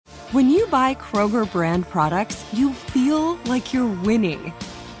When you buy Kroger brand products, you feel like you're winning.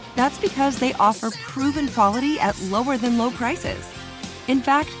 That's because they offer proven quality at lower than low prices. In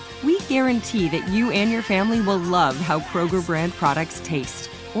fact, we guarantee that you and your family will love how Kroger brand products taste,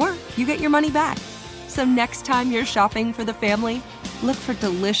 or you get your money back. So next time you're shopping for the family, look for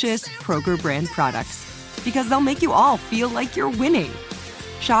delicious Kroger brand products, because they'll make you all feel like you're winning.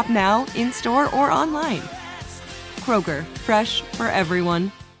 Shop now, in-store, or online. Kroger, fresh for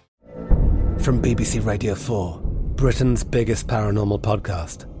everyone. From BBC Radio 4, Britain's biggest paranormal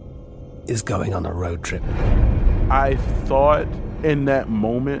podcast is going on a road trip. I thought in that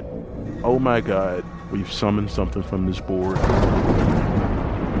moment, oh my God, we've summoned something from this board.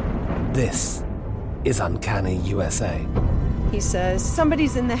 This is Uncanny USA. He says,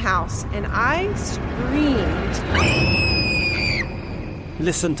 somebody's in the house, and I screamed.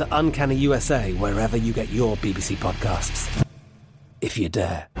 Listen to Uncanny USA wherever you get your BBC podcasts, if you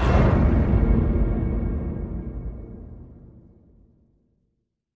dare.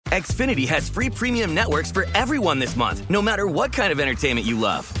 Xfinity has free premium networks for everyone this month, no matter what kind of entertainment you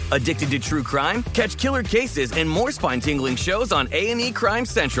love. Addicted to true crime? Catch killer cases and more spine-tingling shows on A&E Crime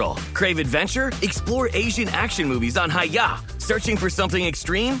Central. Crave adventure? Explore Asian action movies on Hayya. Searching for something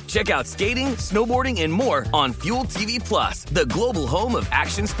extreme? Check out skating, snowboarding, and more on Fuel TV Plus, the global home of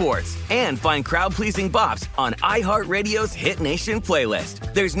action sports. And find crowd-pleasing bops on iHeartRadio's Hit Nation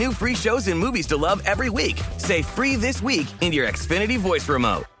playlist. There's new free shows and movies to love every week. Say free this week in your Xfinity voice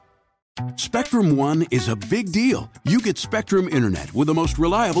remote. Spectrum One is a big deal. You get Spectrum Internet with the most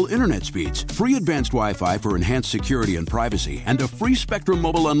reliable internet speeds, free advanced Wi-Fi for enhanced security and privacy, and a free Spectrum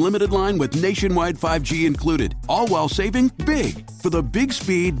Mobile Unlimited line with nationwide 5G included, all while saving big. For the big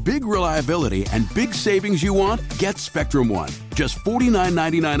speed, big reliability, and big savings you want, get Spectrum One. Just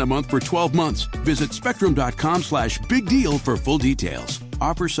 $49.99 a month for 12 months. Visit spectrum.com/big deal for full details.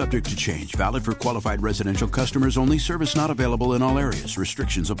 Offer subject to change. Valid for qualified residential customers only. Service not available in all areas.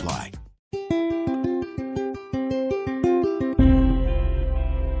 Restrictions apply.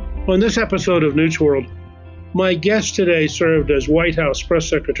 On this episode of Newt's World, my guest today served as White House press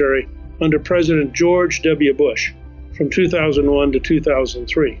secretary under President George W. Bush from 2001 to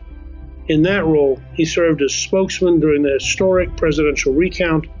 2003. In that role, he served as spokesman during the historic presidential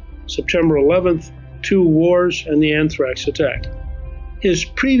recount, September 11th, 2 wars, and the anthrax attack. His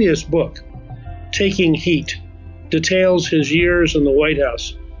previous book, Taking Heat, details his years in the White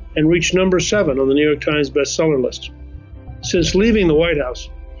House and reached number 7 on the New York Times bestseller list. Since leaving the White House,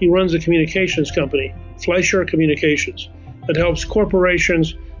 he runs a communications company, Fleischer Communications, that helps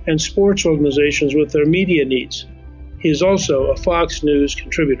corporations and sports organizations with their media needs. He is also a Fox News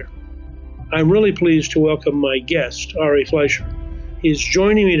contributor. I'm really pleased to welcome my guest, Ari Fleischer. He is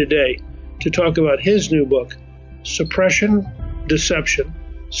joining me today to talk about his new book, Suppression, Deception,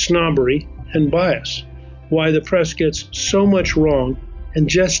 Snobbery, and Bias: Why the Press Gets So Much Wrong and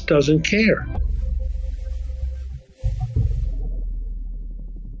Just Doesn't Care.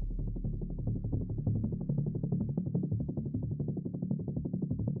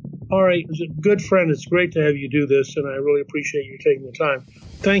 Ari, as a good friend, it's great to have you do this, and I really appreciate you taking the time.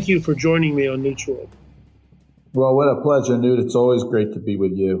 Thank you for joining me on Newt's World. Well, what a pleasure, Newt. It's always great to be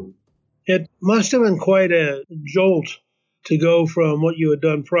with you. It must have been quite a jolt to go from what you had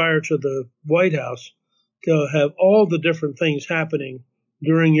done prior to the White House to have all the different things happening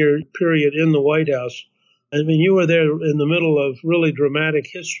during your period in the White House. I mean, you were there in the middle of really dramatic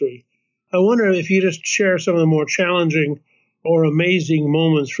history. I wonder if you just share some of the more challenging or amazing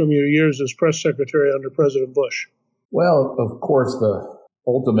moments from your years as press secretary under President Bush. Well, of course, the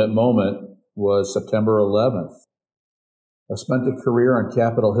ultimate moment was September 11th. I spent a career on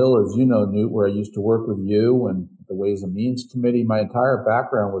Capitol Hill, as you know, Newt, where I used to work with you and the Ways and Means Committee. My entire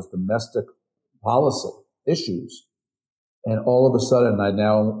background was domestic policy issues. And all of a sudden,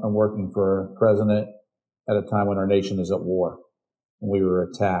 I'm working for a president at a time when our nation is at war, and we were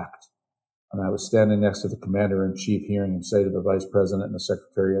attacked. And I was standing next to the commander-in-chief hearing him say to the vice president and the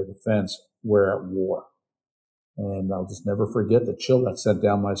secretary of defense, "We're at war." And I'll just never forget the chill that sent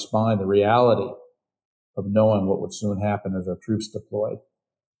down my spine, the reality of knowing what would soon happen as our troops deployed.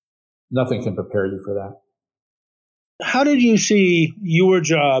 Nothing can prepare you for that. How did you see your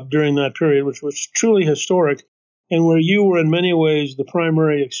job during that period, which was truly historic, and where you were in many ways the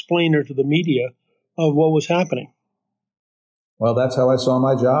primary explainer to the media of what was happening? Well, that's how I saw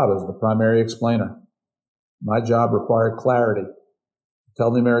my job, as the primary explainer. My job required clarity.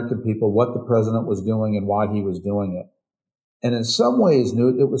 Tell the American people what the president was doing and why he was doing it. And in some ways,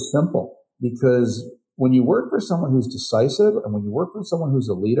 Newt, it was simple, because when you work for someone who's decisive and when you work for someone who's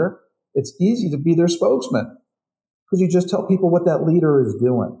a leader, it's easy to be their spokesman, because you just tell people what that leader is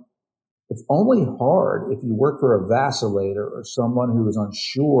doing. It's only hard if you work for a vacillator or someone who is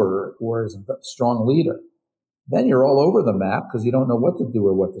unsure or is a strong leader. Then you're all over the map because you don't know what to do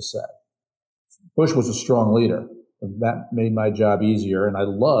or what to say. Bush was a strong leader, and that made my job easier. And I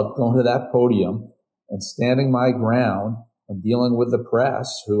loved going to that podium and standing my ground and dealing with the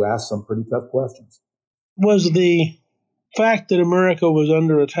press who asked some pretty tough questions. Was the fact that America was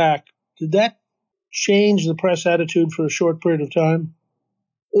under attack, did that change the press attitude for a short period of time?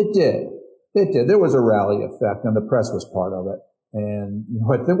 It did. It did. There was a rally effect, and the press was part of it. And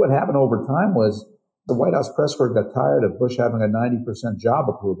I think what happened over time was the White House press corps got tired of Bush having a 90% job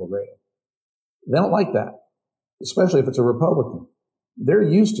approval rating. They don't like that, especially if it's a Republican. They're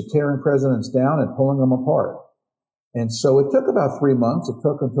used to tearing presidents down and pulling them apart. And so it took about 3 months. It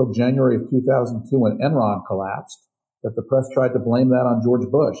took until January of 2002 when Enron collapsed that the press tried to blame that on George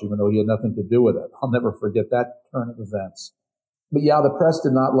Bush, even though he had nothing to do with it. I'll never forget that turn of events. But yeah, the press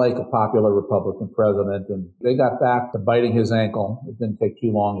did not like a popular Republican president, and they got back to biting his ankle. It didn't take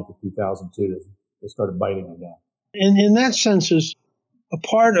too long after 2002. They started biting again. And in that sense, is a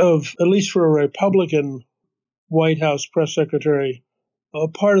part of, at least for a Republican White House press secretary, a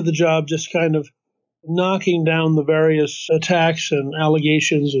part of the job just kind of knocking down the various attacks and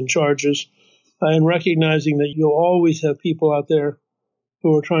allegations and charges and recognizing that you'll always have people out there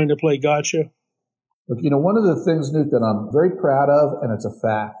who are trying to play gotcha. Look, one of the things, Newt, that I'm very proud of, and it's a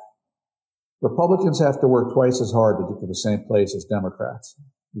fact, Republicans have to work twice as hard to get to the same place as Democrats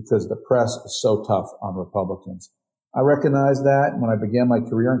because the press is so tough on Republicans. I recognized that when I began my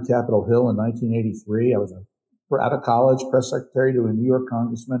career on Capitol Hill in 1983. I was out of college, press secretary to a New York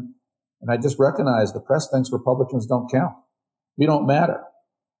congressman, and I just recognized the press thinks Republicans don't count. We don't matter.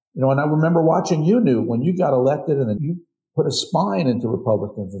 And I remember watching you, Newt, when you got elected, and then you put a spine into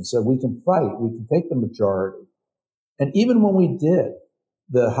Republicans and said, we can fight, we can take the majority. And even when we did,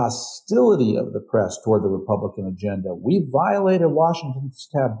 the hostility of the press toward the Republican agenda, we violated Washington's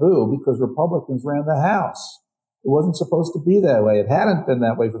taboo because Republicans ran the House. It wasn't supposed to be that way. It hadn't been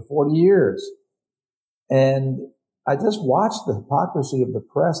that way for 40 years. And I just watched the hypocrisy of the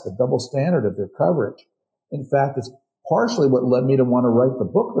press, the double standard of their coverage. In fact, it's partially what led me to want to write the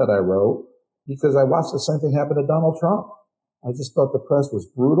book that I wrote, because I watched the same thing happen to Donald Trump. I just thought the press was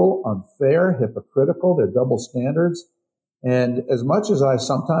brutal, unfair, hypocritical, their double standards. And as much as I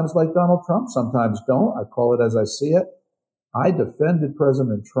sometimes like Donald Trump, sometimes don't, I call it as I see it, I defended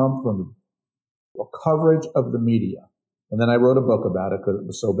President Trump from the coverage of the media. And then I wrote a book about it because it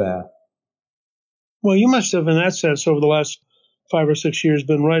was so bad. Well, you must have, in that sense, over the last 5 or 6 years,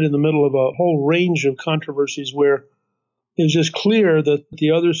 been right in the middle of a whole range of controversies where it was just clear that the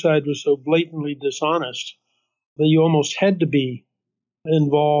other side was so blatantly dishonest that you almost had to be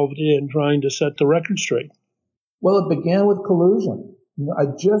involved in trying to set the record straight. Well, it began with collusion. I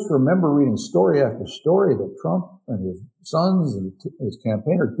just remember reading story after story that Trump and his sons and his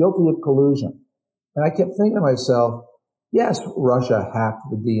campaign are guilty of collusion. And I kept thinking to myself, yes, Russia hacked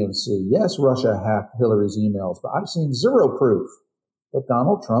the DNC. Yes, Russia hacked Hillary's emails, but I've seen zero proof that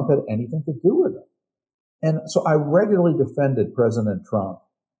Donald Trump had anything to do with it. And so I regularly defended President Trump.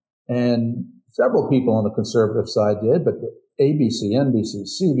 And several people on the conservative side did, but the ABC, NBC,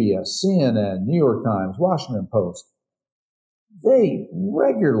 CBS, CNN, New York Times, Washington Post, they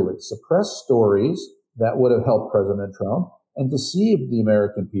regularly suppressed stories that would have helped President Trump and deceived the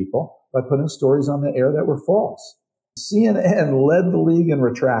American people by putting stories on the air that were false. CNN led the league in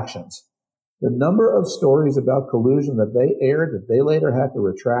retractions. The number of stories about collusion that they aired that they later had to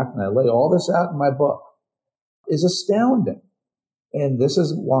retract, and I lay all this out in my book, is astounding. And this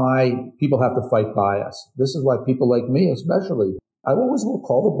is why people have to fight bias. This is why people like me, especially, I always will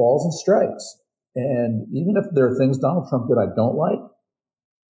call the balls and strikes. And even if there are things Donald Trump did I don't like,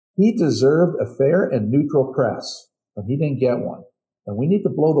 he deserved a fair and neutral press, but he didn't get one. And we need to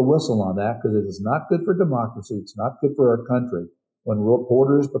blow the whistle on that because it is not good for democracy. It's not good for our country when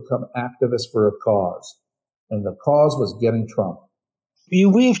reporters become activists for a cause. And the cause was getting Trump. You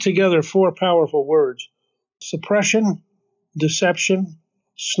weave together 4 powerful words: suppression, deception,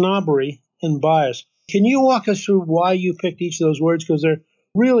 snobbery, and bias. Can you walk us through why you picked each of those words? Because they're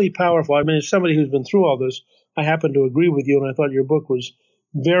really powerful. I mean, as somebody who's been through all this, I happen to agree with you, and I thought your book was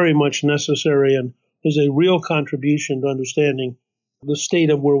very much necessary and is a real contribution to understanding the state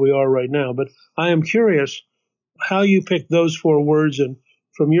of where we are right now. But I am curious how you picked those 4 words and,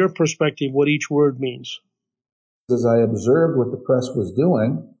 from your perspective, what each word means. As I observed what the press was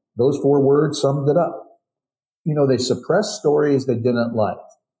doing, those 4 words summed it up. They suppressed stories they didn't like.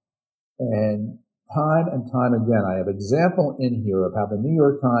 And time again, I have example in here of how the New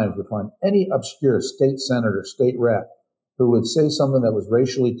York Times would find any obscure state senator, state rep, who would say something that was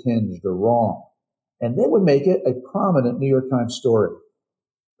racially tinged or wrong. And they would make it a prominent New York Times story.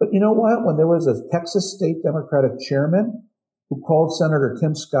 But you know what? When there was a Texas State Democratic chairman who called Senator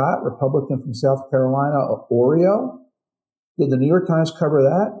Tim Scott, Republican from South Carolina, a Oreo, did the New York Times cover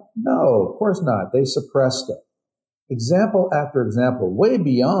that? No, of course not. They suppressed it. Example after example, way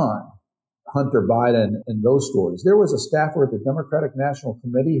beyond Hunter Biden and those stories. There was a staffer at the Democratic National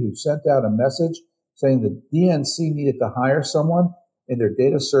Committee who sent out a message saying the DNC needed to hire someone in their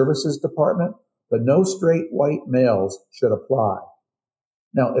data services department, but no straight white males should apply.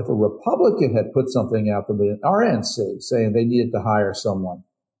 Now, if a Republican had put something out from the RNC saying they needed to hire someone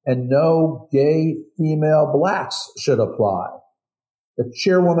and no gay female blacks should apply, the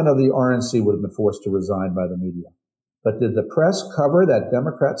chairwoman of the RNC would have been forced to resign by the media. But did the press cover that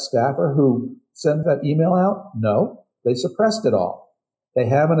Democrat staffer who sent that email out? No, they suppressed it all. They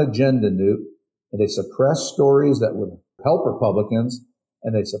have an agenda, Newt, and they suppress stories that would help Republicans,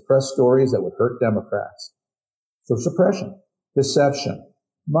 and they suppress stories that would hurt Democrats. So suppression, deception.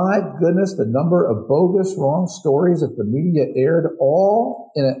 My goodness, the number of bogus, wrong stories that the media aired,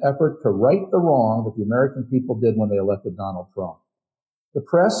 all in an effort to right the wrong that the American people did when they elected Donald Trump. The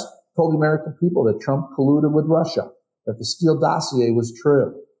press told the American people that Trump colluded with Russia, that the Steele dossier was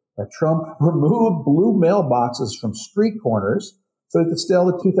true, that Trump removed blue mailboxes from street corners so he could steal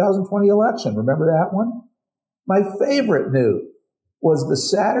the 2020 election. Remember that one? My favorite news was the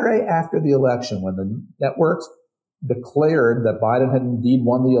Saturday after the election when the networks declared that Biden had indeed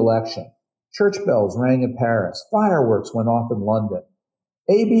won the election. Church bells rang in Paris. Fireworks went off in London.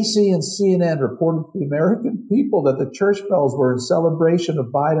 ABC and CNN reported to the American people that the church bells were in celebration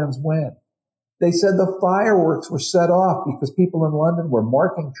of Biden's win. They said the fireworks were set off because people in London were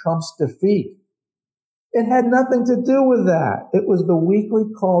marking Trump's defeat. It had nothing to do with that. It was the weekly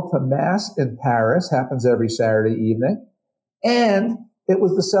call to mass in Paris, happens every Saturday evening, and it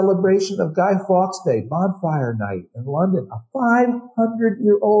was the celebration of Guy Fawkes Day, Bonfire Night in London, a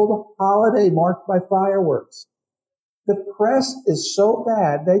 500-year-old holiday marked by fireworks. The press is so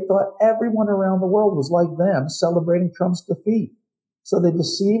bad, they thought everyone around the world was like them celebrating Trump's defeat. So they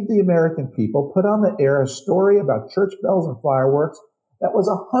deceived the American people, put on the air a story about church bells and fireworks that was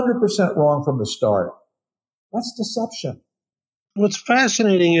 100% wrong from the start. That's deception. What's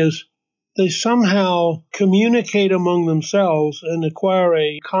fascinating is they somehow communicate among themselves and acquire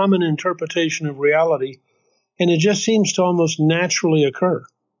a common interpretation of reality, and it just seems to almost naturally occur.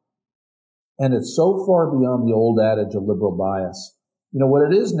 And it's so far beyond the old adage of liberal bias. You know, what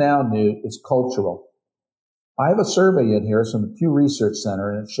it is now, Newt, is cultural. I have a survey in here from the Pew Research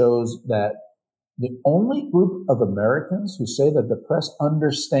Center, and it shows that the only group of Americans who say that the press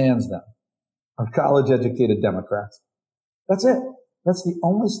understands them are college-educated Democrats. That's it. That's the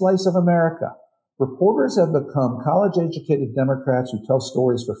only slice of America. Reporters have become college-educated Democrats who tell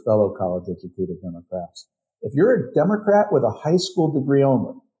stories for fellow college-educated Democrats. If you're a Democrat with a high school degree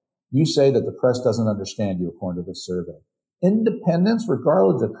only, you say that the press doesn't understand you, according to this survey. Independents,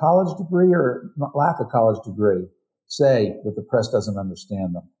 regardless of college degree or lack of college degree, say that the press doesn't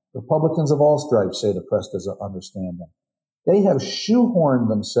understand them. Republicans of all stripes say the press doesn't understand them. They have shoehorned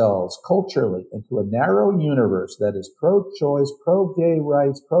themselves culturally into a narrow universe that is pro-choice, pro-gay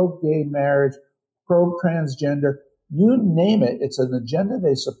rights, pro-gay marriage, pro-transgender. You name it, it's an agenda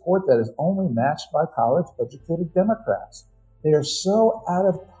they support that is only matched by college-educated Democrats. They are so out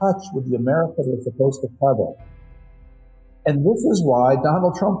of touch with the America they're supposed to cover. And this is why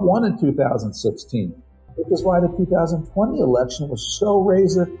Donald Trump won in 2016. This is why the 2020 election was so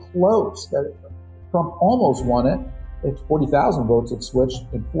razor close that Trump almost won it. If 40,000 votes had switched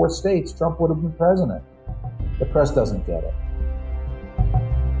in 4 states, Trump would have been president. The press doesn't get it.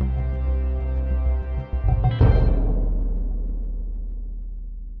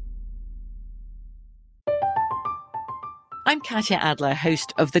 I'm Katya Adler,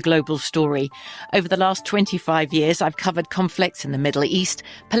 host of The Global Story. Over the last 25 years, I've covered conflicts in the Middle East,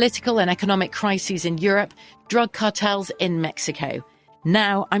 political and economic crises in Europe, drug cartels in Mexico.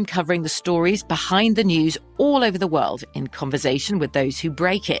 Now I'm covering the stories behind the news all over the world in conversation with those who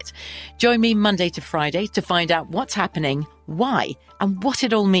break it. Join me Monday to Friday to find out what's happening, why, and what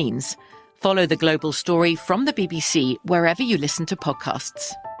it all means. Follow The Global Story from the BBC wherever you listen to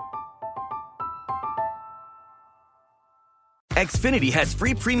podcasts. Xfinity has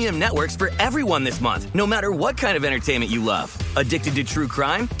free premium networks for everyone this month, no matter what kind of entertainment you love. Addicted to true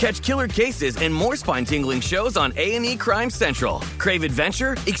crime? Catch killer cases and more spine-tingling shows on A&E Crime Central. Crave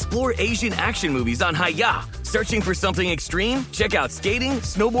adventure? Explore Asian action movies on Hi-YAH. Searching for something extreme? Check out skating,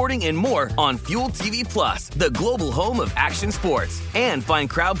 snowboarding, and more on Fuel TV Plus, the global home of action sports. And find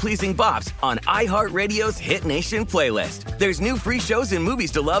crowd-pleasing bops on iHeartRadio's Hit Nation playlist. There's new free shows and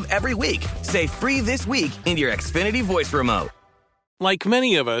movies to love every week. Say free this week in your Xfinity voice remote. Like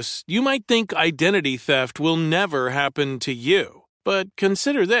many of us, you might think identity theft will never happen to you. But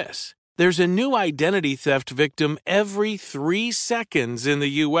consider this. There's a new identity theft victim every 3 seconds in the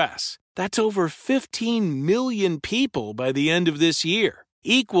U.S. That's over 15 million people by the end of this year,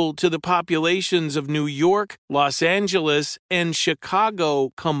 equal to the populations of New York, Los Angeles, and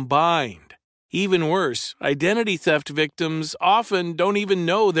Chicago combined. Even worse, identity theft victims often don't even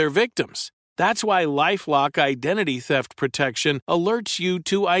know they're victims. That's why LifeLock Identity Theft Protection alerts you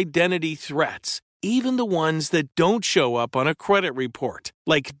to identity threats, even the ones that don't show up on a credit report,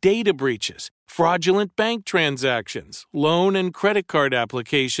 like data breaches, fraudulent bank transactions, loan and credit card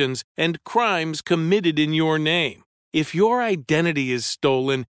applications, and crimes committed in your name. If your identity is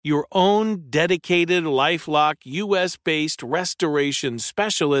stolen, your own dedicated LifeLock U.S.-based restoration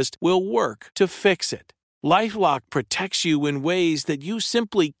specialist will work to fix it. LifeLock protects you in ways that you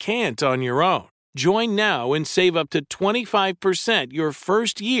simply can't on your own. Join now and save up to 25% your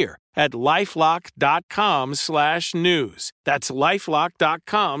first year at LifeLock.com/news. That's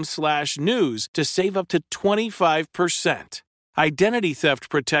LifeLock.com/news to save up to 25%. Identity theft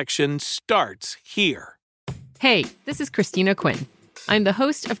protection starts here. Hey, this is Christina Quinn. I'm the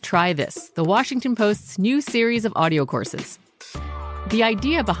host of Try This, the Washington Post's new series of audio courses. The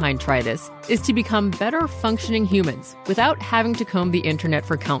idea behind Try This is to become better functioning humans without having to comb the internet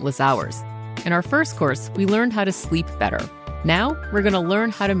for countless hours. In our first course, we learned how to sleep better. Now, we're going to learn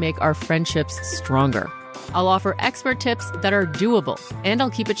how to make our friendships stronger. I'll offer expert tips that are doable, and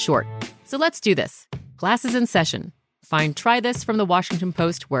I'll keep it short. So let's do this. Class is in session. Find Try This from the Washington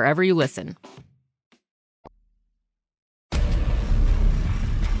Post wherever you listen.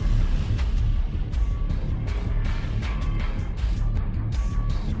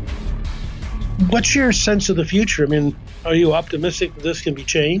 What's your sense of the future? I mean, are you optimistic that this can be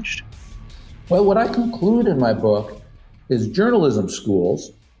changed? Well, what I conclude in my book is journalism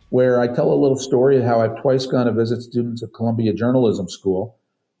schools, where I tell a little story of how I've twice gone to visit students at Columbia Journalism School,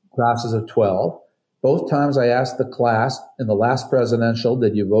 classes of 12. Both times I asked the class in the last presidential,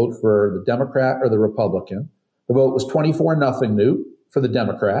 did you vote for the Democrat or the Republican? The vote was 24-0, Newt, for the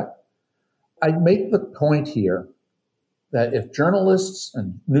Democrat. I make the point here that if journalists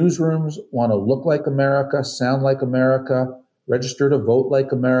and newsrooms want to look like America, sound like America, register to vote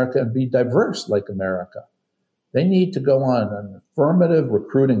like America, and be diverse like America, they need to go on an affirmative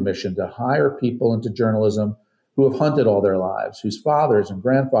recruiting mission to hire people into journalism who have hunted all their lives, whose fathers and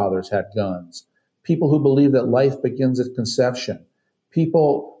grandfathers had guns, people who believe that life begins at conception,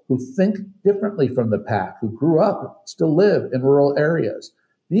 people who think differently from the pack, who grew up, still live in rural areas.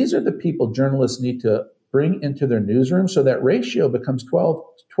 These are the people journalists need to bring into their newsroom so that ratio becomes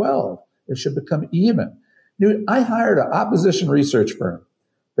 12-12. It should become even. I hired an opposition research firm.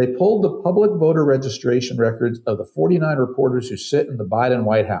 They pulled the public voter registration records of the 49 reporters who sit in the Biden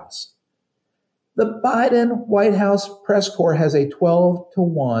White House. The Biden White House press corps has a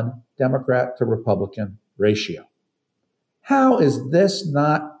 12-1 Democrat to Republican ratio. How is this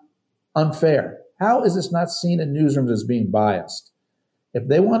not unfair? How is this not seen in newsrooms as being biased? If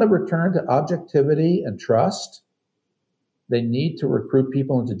they want to return to objectivity and trust, they need to recruit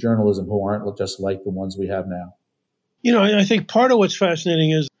people into journalism who aren't just like the ones we have now. You know, I think part of what's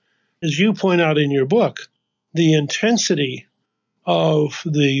fascinating is, as you point out in your book, the intensity of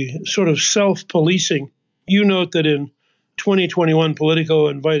the sort of self-policing. You note that in 2021, Politico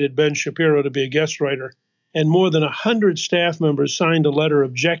invited Ben Shapiro to be a guest writer, and more than 100 staff members signed a letter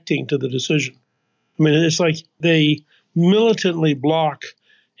objecting to the decision. I mean, it's like they militantly block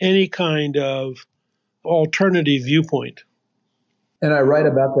any kind of alternative viewpoint. And I write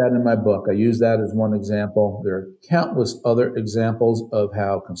about that in my book. I use that as one example. There are countless other examples of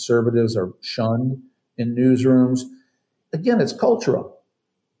how conservatives are shunned in newsrooms. Again, it's cultural.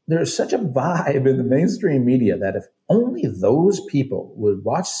 There's such a vibe in the mainstream media that if only those people would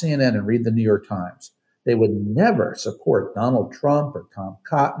watch CNN and read the New York Times, they would never support Donald Trump or Tom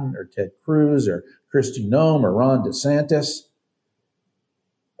Cotton or Ted Cruz or Kristi Noem or Ron DeSantis.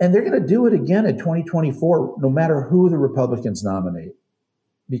 And they're going to do it again in 2024, no matter who the Republicans nominate,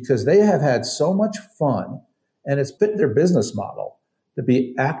 because they have had so much fun and it's fit their business model to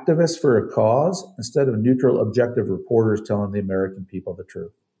be activists for a cause instead of neutral, objective reporters telling the American people the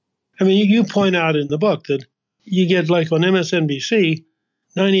truth. I mean, you point out in the book that you get, like on MSNBC,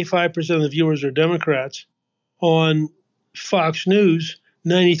 95% of the viewers are Democrats. On Fox News,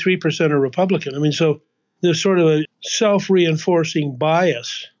 93% are Republican. I mean, so there's sort of a self-reinforcing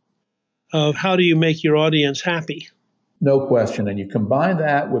bias of how do you make your audience happy. No question. And you combine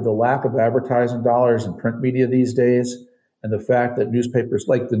that with the lack of advertising dollars in print media these days, and the fact that newspapers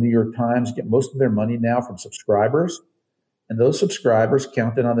like the New York Times get most of their money now from subscribers, and those subscribers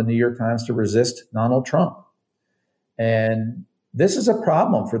counted on the New York Times to resist Donald Trump. And this is a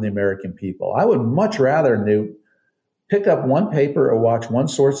problem for the American people. I would much rather, Newt, pick up one paper or watch one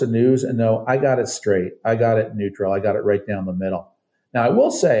source of news and know I got it straight, I got it neutral, I got it right down the middle. Now, I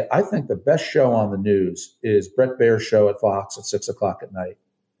will say, I think the best show on the news is Bret Baier's show at Fox at 6 o'clock at night.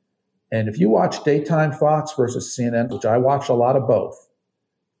 And if you watch daytime Fox versus CNN, which I watch a lot of both,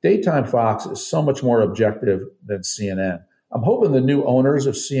 daytime Fox is so much more objective than CNN. I'm hoping the new owners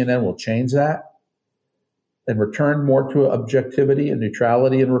of CNN will change that and return more to objectivity and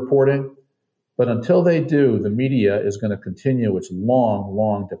neutrality in reporting. But until they do, the media is going to continue its long,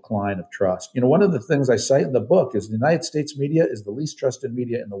 long decline of trust. You know, one of the things I cite in the book is the United States media is the least trusted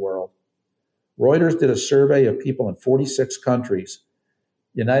media in the world. Reuters did a survey of people in 46 countries.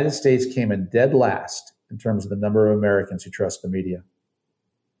 The United States came in dead last in terms of the number of Americans who trust the media.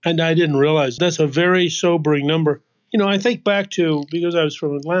 And I didn't realize that's a very sobering number. You know, I think back to, because I was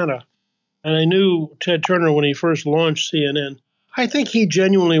from Atlanta, and I knew Ted Turner when he first launched CNN. I think he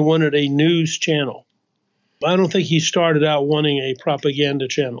genuinely wanted a news channel. I don't think he started out wanting a propaganda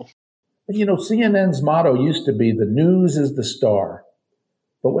channel. You know, CNN's motto used to be, the news is the star.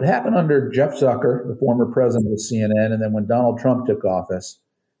 But what happened under Jeff Zucker, the former president of CNN, and then when Donald Trump took office,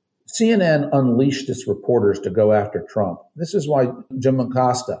 CNN unleashed its reporters to go after Trump. This is why Jim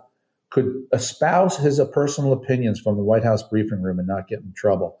Acosta could espouse his personal opinions from the White House briefing room and not get in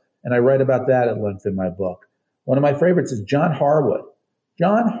trouble. And I write about that at length in my book. One of my favorites is John Harwood.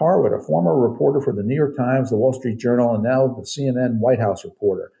 John Harwood, a former reporter for the New York Times, the Wall Street Journal, and now the CNN White House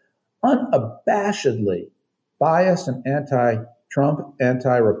reporter, unabashedly biased and anti-Trump,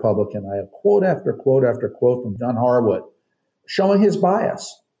 anti-Republican. I have quote after quote after quote from John Harwood showing his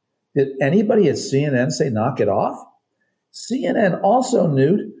bias. Did anybody at CNN say knock it off? CNN also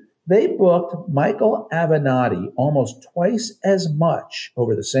knew they booked Michael Avenatti almost twice as much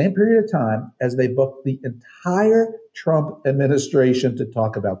over the same period of time as they booked the entire Trump administration to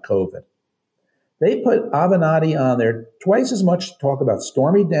talk about COVID. They put Avenatti on there twice as much to talk about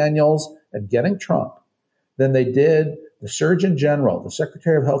Stormy Daniels and getting Trump than they did the Surgeon General, the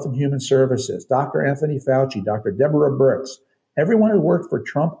Secretary of Health and Human Services, Dr. Anthony Fauci, Dr. Deborah Birx, everyone who worked for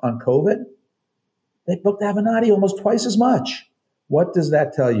Trump on COVID. They booked Avenatti almost twice as much. What does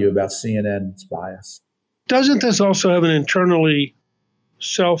that tell you about CNN's bias? Doesn't this also have an internally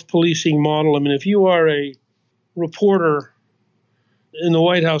self-policing model? I mean, if you are a reporter in the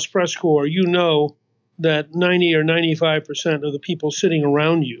White House press corps, you know that 90 or 95% of the people sitting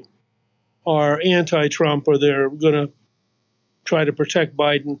around you are anti-Trump, or they're going to try to protect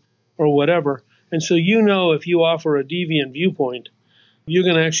Biden or whatever. And so you know if you offer a deviant viewpoint, you're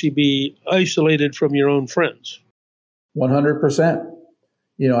going to actually be isolated from your own friends. 100%.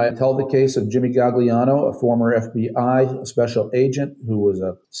 You know, I tell the case of Jimmy Gagliano, a former FBI special agent who was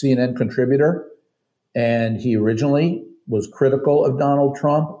a CNN contributor, and he originally was critical of Donald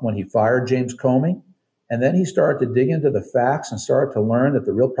Trump when he fired James Comey. And then he started to dig into the facts and started to learn that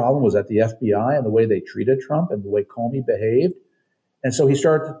the real problem was at the FBI and the way they treated Trump and the way Comey behaved. And so he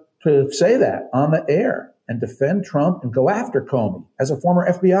started to say that on the air and defend Trump and go after Comey as a former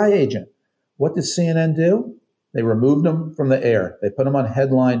FBI agent. What did CNN do? They removed him from the air. They put him on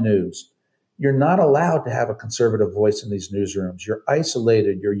headline news. You're not allowed to have a conservative voice in these newsrooms. You're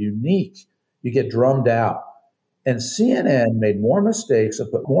isolated. You're unique. You get drummed out. And CNN made more mistakes and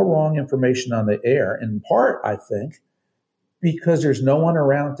put more wrong information on the air, in part, I think, because there's no one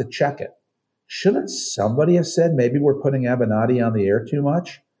around to check it. Shouldn't somebody have said, maybe we're putting Avenatti on the air too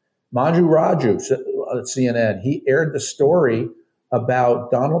much? Manju Raju at CNN, he aired the story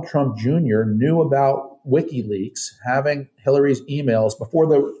about Donald Trump Jr. knew about WikiLeaks having Hillary's emails before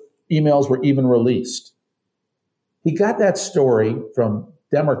the emails were even released. He got that story from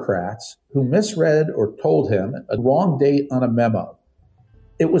Democrats who misread or told him a wrong date on a memo.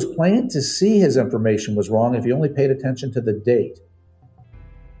 It was plain to see his information was wrong if you only paid attention to the date.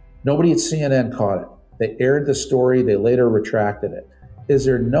 Nobody at CNN caught it. They aired the story. They later retracted it. Is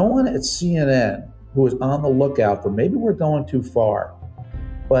there no one at CNN who is on the lookout for maybe we're going too far?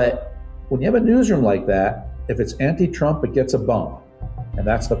 But when you have a newsroom like that, if it's anti-Trump, it gets a bump. And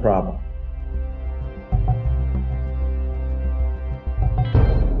that's the problem.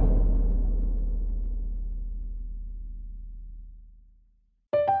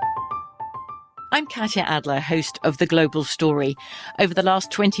 I'm Katya Adler, host of The Global Story. Over the last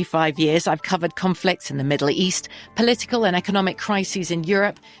 25 years, I've covered conflicts in the Middle East, political and economic crises in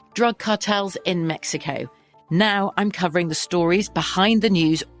Europe, drug cartels in Mexico. Now I'm covering the stories behind the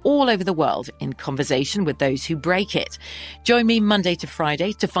news all over the world in conversation with those who break it. Join me Monday to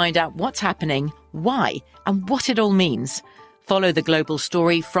Friday to find out what's happening, why, and what it all means. Follow The Global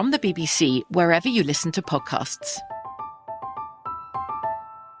Story from the BBC wherever you listen to podcasts.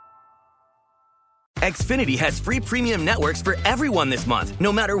 Xfinity has free premium networks for everyone this month,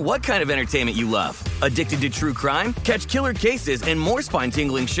 no matter what kind of entertainment you love. Addicted to true crime? Catch killer cases and more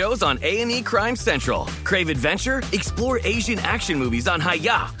spine-tingling shows on A&E Crime Central. Crave adventure? Explore Asian action movies on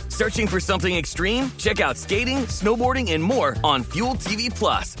Hi-YAH. Searching for something extreme? Check out skating, snowboarding, and more on Fuel TV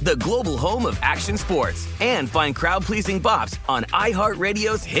Plus, the global home of action sports. And find crowd-pleasing bops on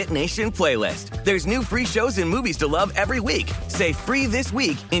iHeartRadio's Hit Nation playlist. There's new free shows and movies to love every week. Say free this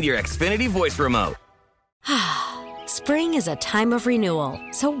week in your Xfinity voice remote. Spring is a time of renewal,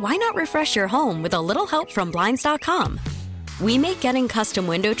 so why not refresh your home with a little help from Blinds.com? We make getting custom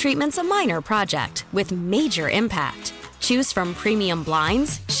window treatments a minor project with major impact. Choose from premium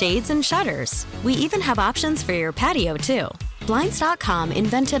blinds, shades, and shutters. We even have options for your patio, too. Blinds.com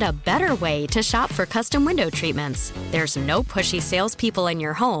invented a better way to shop for custom window treatments. There's no pushy salespeople in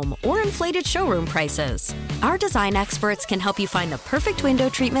your home or inflated showroom prices. Our design experts can help you find the perfect window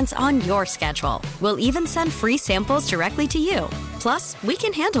treatments on your schedule. We'll even send free samples directly to you. Plus, we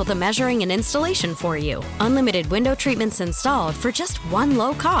can handle the measuring and installation for you. Unlimited window treatments installed for just one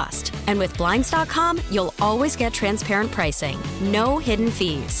low cost. And with Blinds.com, you'll always get transparent pricing. No hidden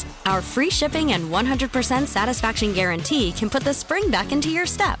fees. Our free shipping and 100% satisfaction guarantee can put the spring back into your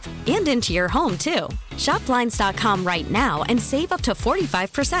step and into your home, too. Shop Blinds.com right now and save up to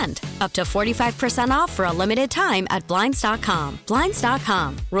 45%. Up to 45% off for a limited time at Blinds.com.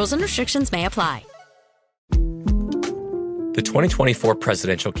 Blinds.com. Rules and restrictions may apply. The 2024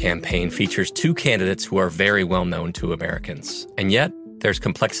 presidential campaign features two candidates who are very well known to Americans. And yet, there's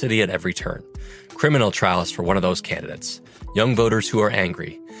complexity at every turn. Criminal trials for one of those candidates. Young voters who are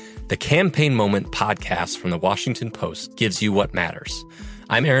angry. The Campaign Moment podcast from the Washington Post gives you what matters.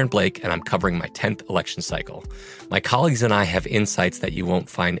 I'm Aaron Blake, and I'm covering my 10th election cycle. My colleagues and I have insights that you won't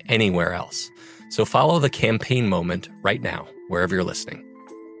find anywhere else. So follow The Campaign Moment right now, wherever you're listening.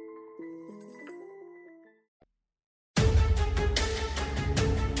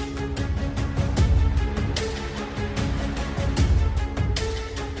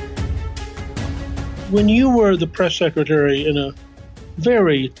 When you were the press secretary in a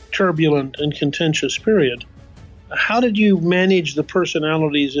very turbulent and contentious period, how did you manage the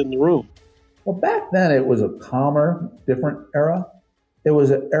personalities in the room? Well, back then it was a calmer, different era. It was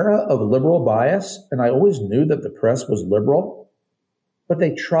an era of liberal bias, and I always knew that the press was liberal, but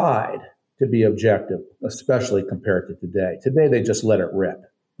they tried to be objective, especially compared to today. Today, they just let it rip.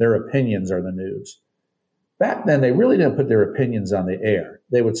 Their opinions are the news. Back then, they really didn't put their opinions on the air.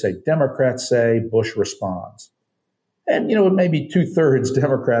 They would say, Democrats say, Bush responds. And, it may be 2/3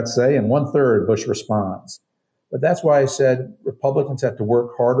 Democrats say and 1/3 Bush responds. But that's why I said Republicans have to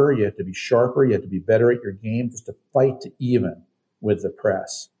work harder. You have to be sharper. You have to be better at your game just to fight to even with the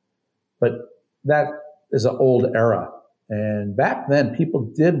press. But that is an old era. And back then, people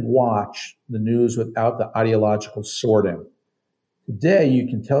did watch the news without the ideological sorting. Today, you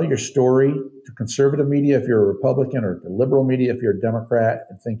can tell your story to conservative media if you're a Republican or to liberal media if you're a Democrat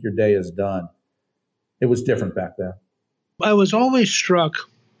and think your day is done. It was different back then. I was always struck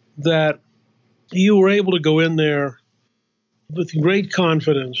that you were able to go in there with great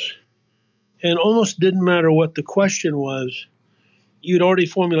confidence and almost didn't matter what the question was. You'd already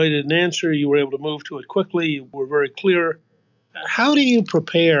formulated an answer. You were able to move to it quickly. You were very clear. How do you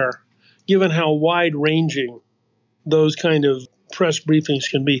prepare, given how wide-ranging those kind of press briefings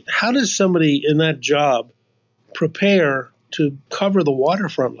can be? How does somebody in that job prepare to cover the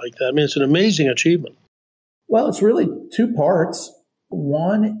waterfront like that? I mean, it's an amazing achievement. Well, it's really two parts.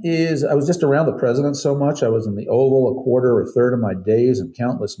 One is I was just around the president so much. I was in the Oval a quarter or a third of my days and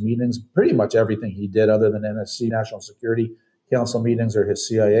countless meetings, pretty much everything he did other than NSC, National Security Council meetings or his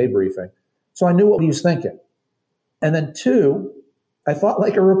CIA briefing. So I knew what he was thinking. And then two, I thought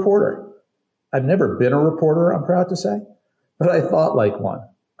like a reporter. I've never been a reporter, I'm proud to say, but I thought like one.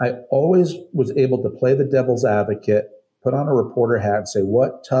 I always was able to play the devil's advocate, put on a reporter hat and say,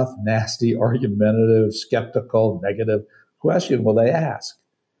 what tough, nasty, argumentative, skeptical, negative question will they ask?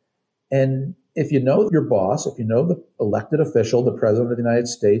 And if you know your boss, if you know the elected official, the president of the United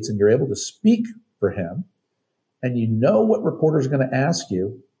States, and you're able to speak for him, and you know what reporters are going to ask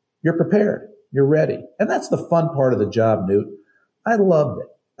you, you're prepared, you're ready. And that's the fun part of the job, Newt. I loved it.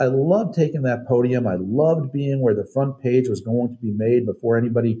 I loved taking that podium. I loved being where the front page was going to be made before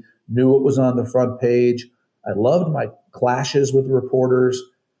anybody knew it was on the front page. I loved my clashes with reporters.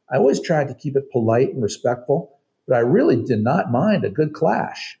 I always tried to keep it polite and respectful, but I really did not mind a good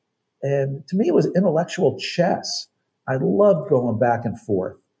clash. And to me, it was intellectual chess. I loved going back and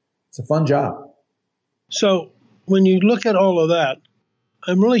forth. It's a fun job. So when you look at all of that,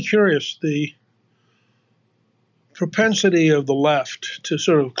 I'm really curious, the propensity of the left to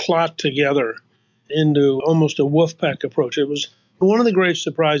sort of clot together into almost a wolf pack approach. It was one of the great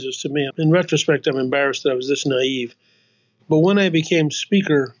surprises to me. In retrospect, I'm embarrassed that I was this naive. But when I became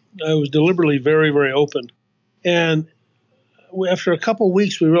speaker, I was deliberately very, very open. And after a couple of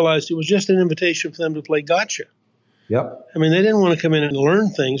weeks, we realized it was just an invitation for them to play gotcha. Yep. I mean, they didn't want to come in and learn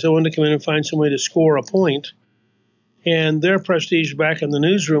things. They wanted to come in and find some way to score a point. And their prestige back in the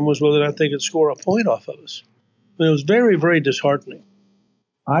newsroom was whether or not they could score a point off of us. And it was very, very disheartening.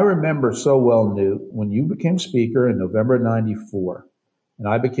 I remember so well, Newt, when you became speaker in November 94, and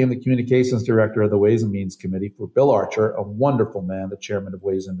I became the communications director of the Ways and Means Committee for Bill Archer, a wonderful man, the chairman of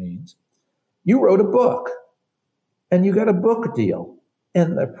Ways and Means. You wrote a book, and you got a book deal,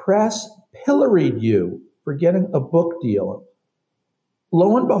 and the press pilloried you for getting a book deal.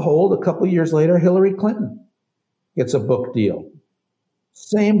 Lo and behold, a couple years later, Hillary Clinton gets a book deal.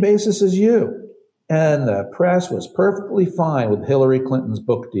 Same basis as you. And the press was perfectly fine with Hillary Clinton's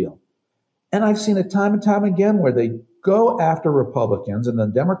book deal. And I've seen it time and time again where they go after Republicans, and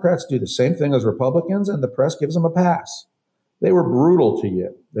then Democrats do the same thing as Republicans, and the press gives them a pass. They were brutal to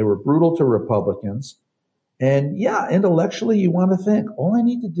you. They were brutal to Republicans. And yeah, intellectually, you want to think, all I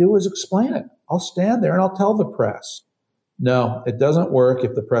need to do is explain it. I'll stand there and I'll tell the press. No, it doesn't work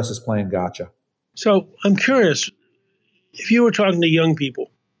if the press is playing gotcha. So I'm curious, if you were talking to young people,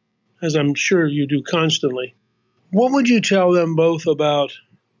 as I'm sure you do constantly, what would you tell them both about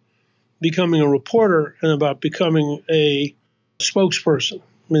becoming a reporter and about becoming a spokesperson?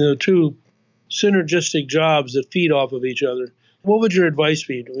 I mean, they're two synergistic jobs that feed off of each other. What would your advice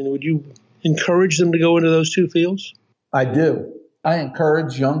be? I mean, would you encourage them to go into those two fields? I do. I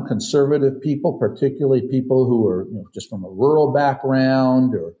encourage young conservative people, particularly people who are just from a rural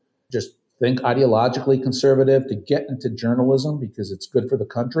background or just think ideologically conservative, to get into journalism because it's good for the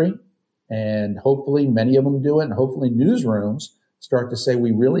country. And hopefully many of them do it. And hopefully newsrooms start to say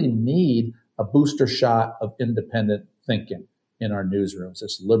we really need a booster shot of independent thinking in our newsrooms.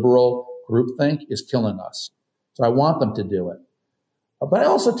 This liberal groupthink is killing us. So I want them to do it. But I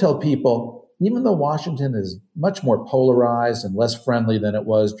also tell people, even though Washington is much more polarized and less friendly than it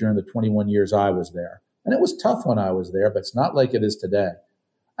was during the 21 years I was there, and it was tough when I was there, but it's not like it is today.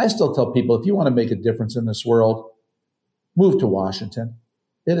 I still tell people, if you want to make a difference in this world, move to Washington.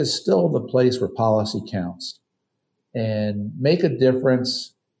 It is still the place where policy counts. And make a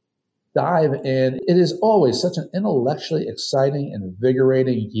difference, dive in. It is always such an intellectually exciting,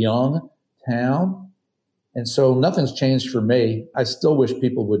 invigorating, young town. And so nothing's changed for me. I still wish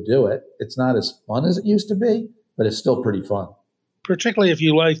people would do it. It's not as fun as it used to be, but it's still pretty fun. Particularly if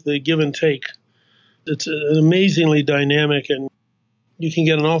you like the give and take. It's amazingly dynamic, and you can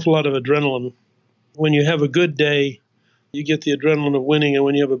get an awful lot of adrenaline. When you have a good day, you get the adrenaline of winning, and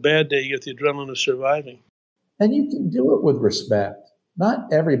when you have a bad day, you get the adrenaline of surviving. And you can do it with respect.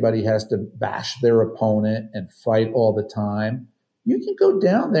 Not everybody has to bash their opponent and fight all the time. You can go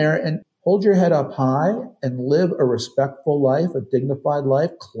down there and hold your head up high and live a respectful life, a dignified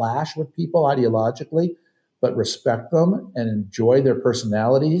life, clash with people ideologically, but respect them and enjoy their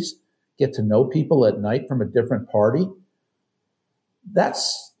personalities, get to know people at night from a different party.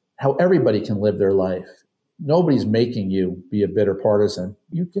 That's how everybody can live their life. Nobody's making you be a bitter partisan.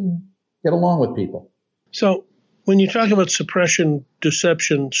 You can get along with people. So when you talk about suppression,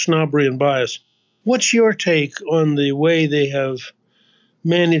 deception, snobbery, and bias, what's your take on the way they have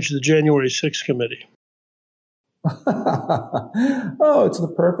managed the January 6th committee? Oh, it's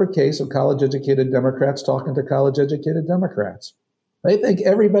the perfect case of college-educated Democrats talking to college-educated Democrats. They think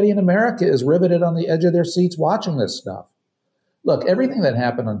everybody in America is riveted on the edge of their seats watching this stuff. Look, everything that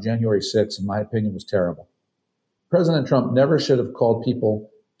happened on January 6th, in my opinion, was terrible. President Trump never should have called people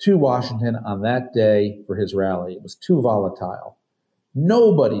to Washington on that day for his rally. It was too volatile.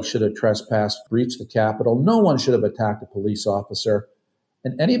 Nobody should have trespassed, breached the Capitol. No one should have attacked a police officer.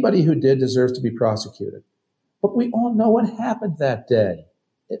 And anybody who did deserves to be prosecuted. But we all know what happened that day.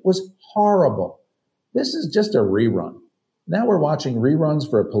 It was horrible. This is just a rerun. Now we're watching reruns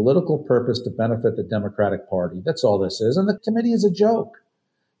for a political purpose to benefit the Democratic Party. That's all this is. And the committee is a joke.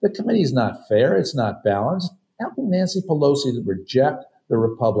 The committee is not fair. It's not balanced. How can Nancy Pelosi reject the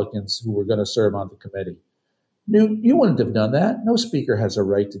Republicans who were going to serve on the committee? Newt, you wouldn't have done that. No speaker has a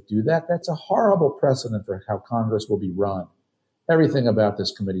right to do that. That's a horrible precedent for how Congress will be run. Everything about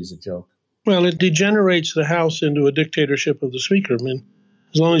this committee is a joke. Well, it degenerates the House into a dictatorship of the Speaker. I mean,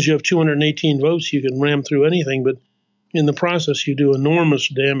 as long as you have 218 votes, you can ram through anything, but in the process, you do enormous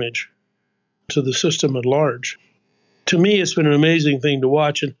damage to the system at large. To me, it's been an amazing thing to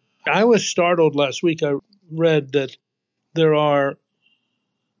watch. And I was startled last week. I read that there are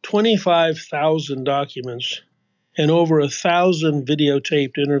 25,000 documents and over 1,000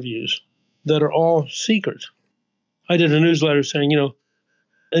 videotaped interviews that are all secret. I did a newsletter saying,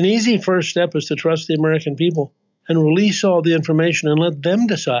 an easy first step is to trust the American people and release all the information and let them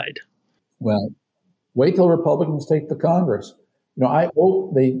decide. Well, wait till Republicans take the Congress. I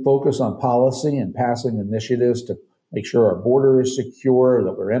hope they focus on policy and passing initiatives to make sure our border is secure,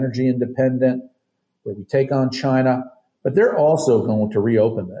 that we're energy independent, that we take on China. But they're also going to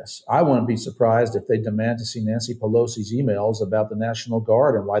reopen this. I wouldn't be surprised if they demand to see Nancy Pelosi's emails about the National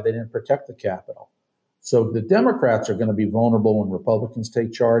Guard and why they didn't protect the Capitol. So the Democrats are going to be vulnerable when Republicans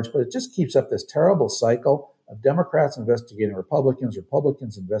take charge, but it just keeps up this terrible cycle of Democrats investigating Republicans,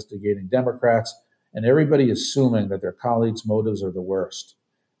 Republicans investigating Democrats, and everybody assuming that their colleagues' motives are the worst.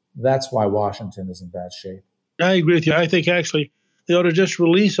 That's why Washington is in bad shape. I agree with you. I think actually they ought to just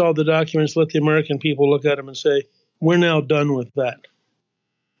release all the documents, let the American people look at them and say, we're now done with that,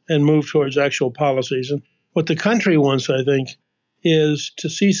 and move towards actual policies. And what the country wants, I think, is to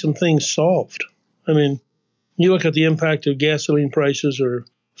see some things solved. I mean, you look at the impact of gasoline prices or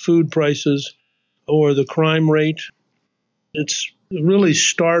food prices or the crime rate. It's really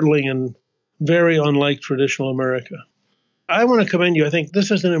startling and very unlike traditional America. I want to commend you. I think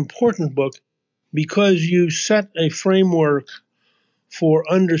this is an important book because you set a framework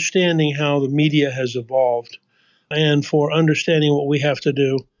for understanding how the media has evolved and for understanding what we have to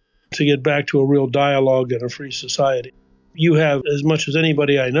do to get back to a real dialogue and a free society. You have, as much as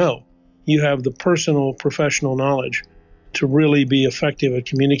anybody I know, you have the personal, professional knowledge to really be effective at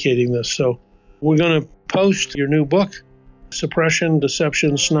communicating this. So we're going to post your new book, Suppression,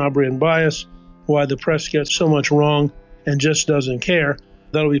 Deception, Snobbery, and Bias, Why the Press Gets So Much Wrong and Just Doesn't Care.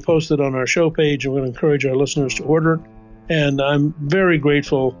 That'll be posted on our show page, and we're going to encourage our listeners to order it. And I'm very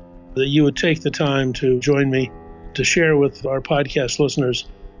grateful that you would take the time to join me to share with our podcast listeners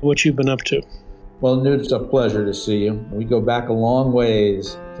what you've been up to. Well, Newt, it's a pleasure to see you. We go back a long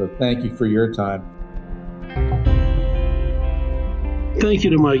ways, so thank you for your time. Thank you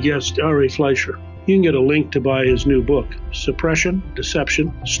to my guest, R.A. Fleischer. You can get a link to buy his new book, Suppression,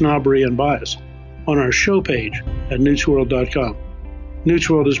 Deception, Snobbery, and Bias, on our show page at newsworld.com.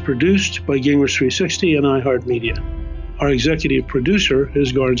 Newsworld is produced by Gingrich 360 and iHeartMedia. Our executive producer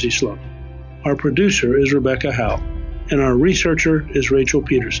is Garnsey Sloan. Our producer is Rebecca Howe, and our researcher is Rachel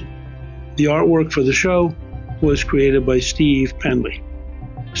Peterson. The artwork for the show was created by Steve Penley.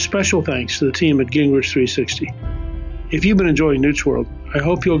 Special thanks to the team at Gingrich 360. If you've been enjoying Newsworld, I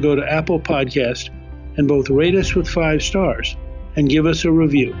hope you'll go to Apple Podcast and both rate us with 5 stars and give us a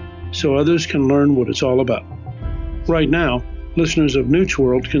review so others can learn what it's all about. Right now, listeners of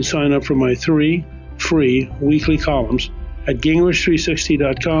Newsworld can sign up for my 3 free weekly columns at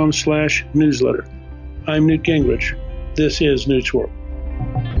gingrich360.com/newsletter. I'm Newt Gingrich. This is Newsworld.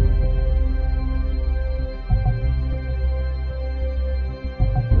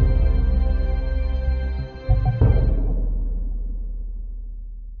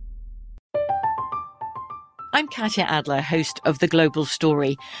 I'm Katya Adler, host of The Global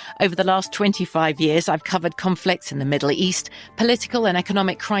Story. Over the last 25 years, I've covered conflicts in the Middle East, political and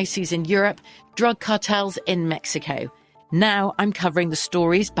economic crises in Europe, drug cartels in Mexico. Now I'm covering the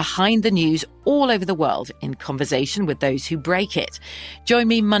stories behind the news all over the world in conversation with those who break it. Join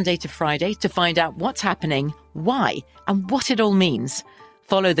me Monday to Friday to find out what's happening, why, and what it all means.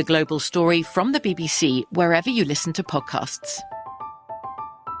 Follow The Global Story from the BBC wherever you listen to podcasts.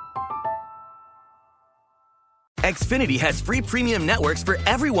 Xfinity has free premium networks for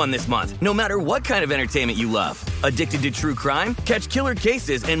everyone this month, no matter what kind of entertainment you love. Addicted to true crime? Catch killer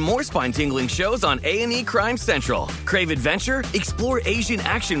cases and more spine-tingling shows on A&E Crime Central. Crave adventure? Explore Asian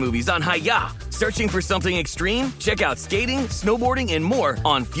action movies on Hi-YAH. Searching for something extreme? Check out skating, snowboarding, and more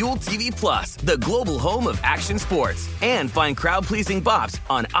on Fuel TV Plus, the global home of action sports. And find crowd-pleasing bops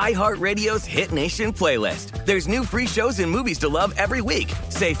on iHeartRadio's Hit Nation playlist. There's new free shows and movies to love every week.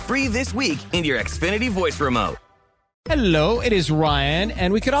 Say free this week in your Xfinity voice remote. Hello, it is Ryan,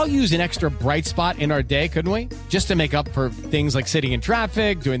 and we could all use an extra bright spot in our day, couldn't we? Just to make up for things like sitting in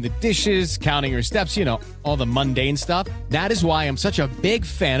traffic, doing the dishes, counting your steps, you know, all the mundane stuff. That is why I'm such a big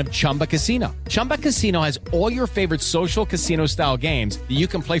fan of Chumba Casino. Chumba Casino has all your favorite social casino-style games that you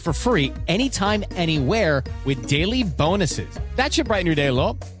can play for free anytime, anywhere with daily bonuses. That should brighten your day a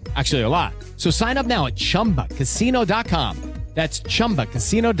little. Actually, a lot. So sign up now at ChumbaCasino.com. That's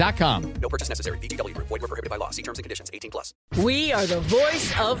ChumbaCasino.com. No purchase necessary. VGW Group. Void where prohibited by law. See terms and conditions. 18+. We are the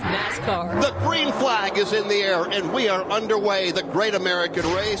voice of NASCAR. The green flag is in the air, and we are underway. The Great American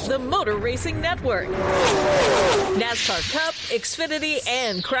Race. The Motor Racing Network. NASCAR Cup, Xfinity,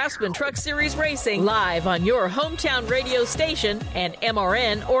 and Craftsman Truck Series Racing live on your hometown radio station and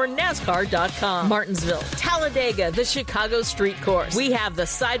MRN or NASCAR.com. Martinsville, Talladega, the Chicago Street Course. We have the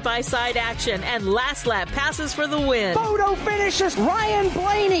side-by-side action and last lap passes for the win. Photo finish. Ryan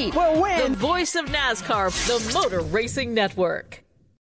Blaney will win. The voice of NASCAR, the Motor Racing Network.